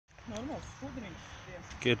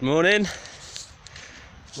Good morning.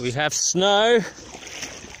 We have snow.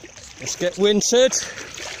 Let's get wintered.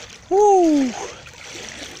 Woo!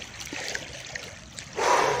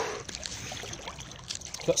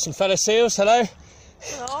 Got some fellow seals. Hello.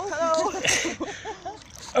 Hello.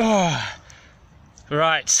 Oh,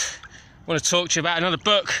 right. I want to talk to you about another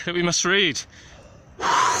book that we must read.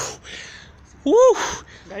 Woo!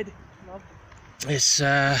 It's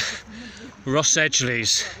Ross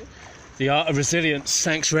Edgley's The Art of Resilience.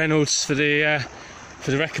 Thanks, Rinalds, for the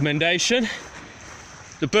recommendation.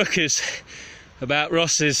 The book is about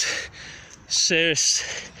Ross's serious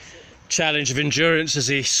challenge of endurance as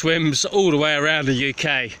he swims all the way around the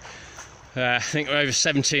UK. I think we're over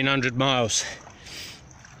 1,700 miles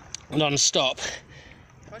non-stop,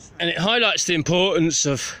 and it highlights the importance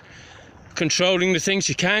of controlling the things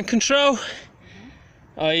you can control,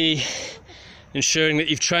 i.e. ensuring that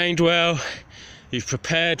you've trained well, you've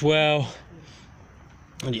prepared well,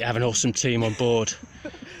 and you have an awesome team on board.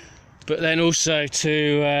 But then also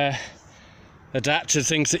to adapt to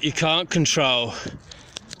things that you can't control.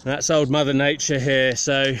 That's old Mother Nature here.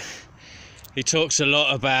 So he talks a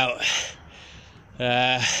lot about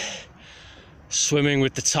swimming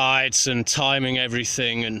with the tides and timing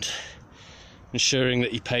everything and ensuring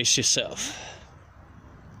that you pace yourself.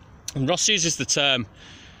 And Ross uses the term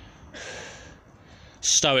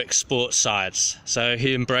Stoic Sport Science. So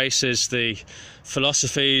he embraces the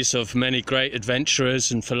philosophies of many great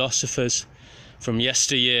adventurers and philosophers from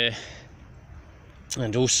yesteryear,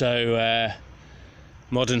 and also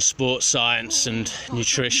modern sports science and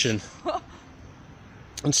nutrition.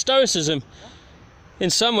 And Stoicism, in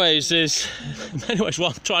some ways, is, in many ways,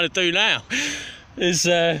 what I'm trying to do now, is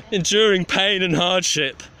enduring pain and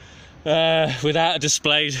hardship without a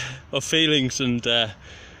display of feelings and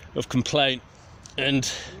of complaint,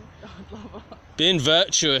 and being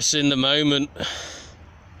virtuous in the moment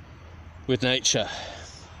with nature.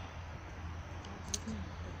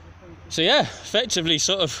 So yeah, effectively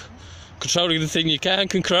sort of controlling the thing you can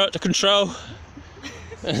control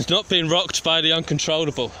and not being rocked by the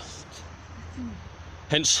uncontrollable.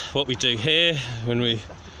 Hence what we do here when we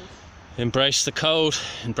embrace the cold,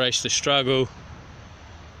 embrace the struggle,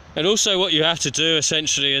 and also what you have to do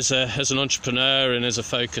essentially as an entrepreneur and as a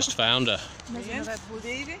focused founder.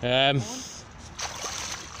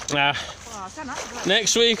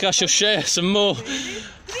 Next week I shall share some more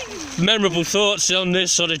memorable thoughts on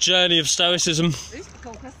this sort of journey of Stoicism,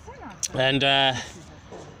 and I've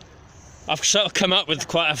sort of come up with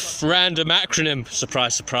quite a random acronym,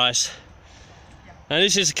 surprise surprise, and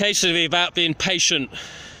this is a case of about being patient,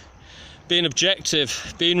 being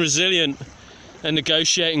objective, being resilient, and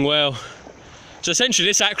negotiating well. So essentially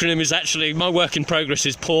this acronym is actually, my work in progress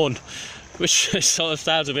is porn, which sort of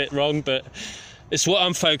sounds a bit wrong, but it's what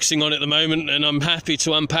I'm focusing on at the moment, and I'm happy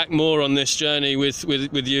to unpack more on this journey with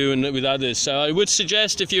you and with others. So I would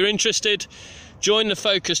suggest, if you're interested, join the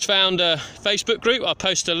Focused Founder Facebook group. I'll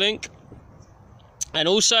post a link. And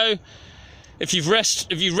also, if you've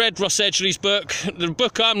read Ross Edgley's book, the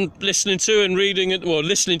book I'm listening to and reading,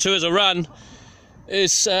 listening to as I run,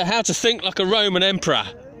 is How to Think Like a Roman Emperor,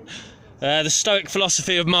 the Stoic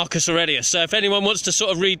philosophy of Marcus Aurelius. So if anyone wants to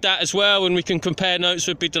sort of read that as well, and we can compare notes,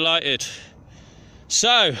 we'd be delighted.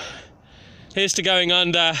 So here's to going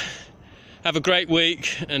under. Have a great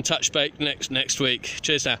week, and touch base next week.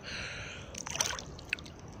 Cheers now.